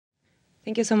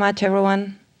Thank you so much,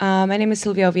 everyone. My name is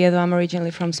Silvia Oviedo. I'm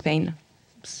originally from Spain.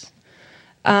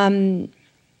 I'm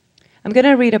going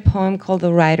to read a poem called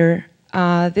The Writer.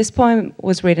 This poem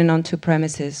was written on two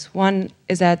premises. One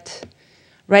is that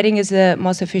writing is the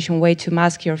most efficient way to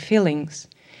mask your feelings.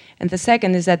 And the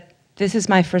second is that this is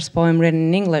my first poem written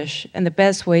in English, and the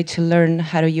best way to learn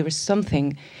how to use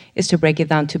something is to break it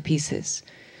down to pieces.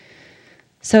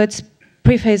 So it's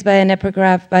prefaced by an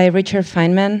epigraph by Richard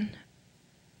Feynman.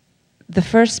 The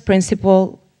first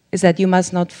principle is that you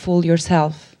must not fool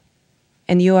yourself,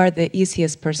 and you are the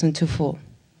easiest person to fool.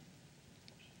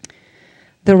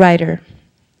 The writer.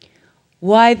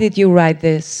 Why did you write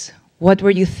this? What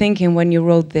were you thinking when you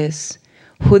wrote this?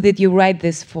 Who did you write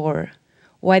this for?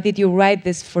 Why did you write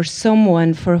this for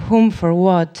someone? For whom? For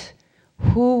what?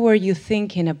 Who were you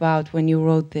thinking about when you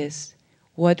wrote this?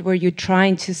 What were you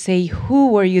trying to say? Who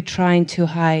were you trying to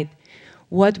hide?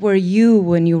 What were you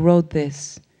when you wrote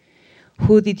this?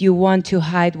 Who did you want to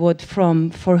hide what from?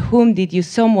 For whom did you,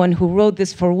 someone who wrote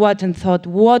this for what and thought,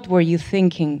 what were you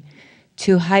thinking?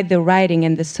 To hide the writing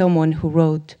and the someone who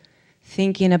wrote,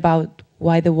 thinking about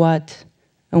why the what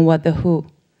and what the who.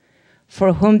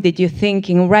 For whom did you think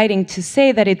in writing to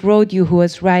say that it wrote you who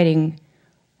was writing?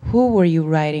 Who were you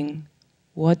writing?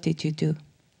 What did you do?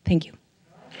 Thank you.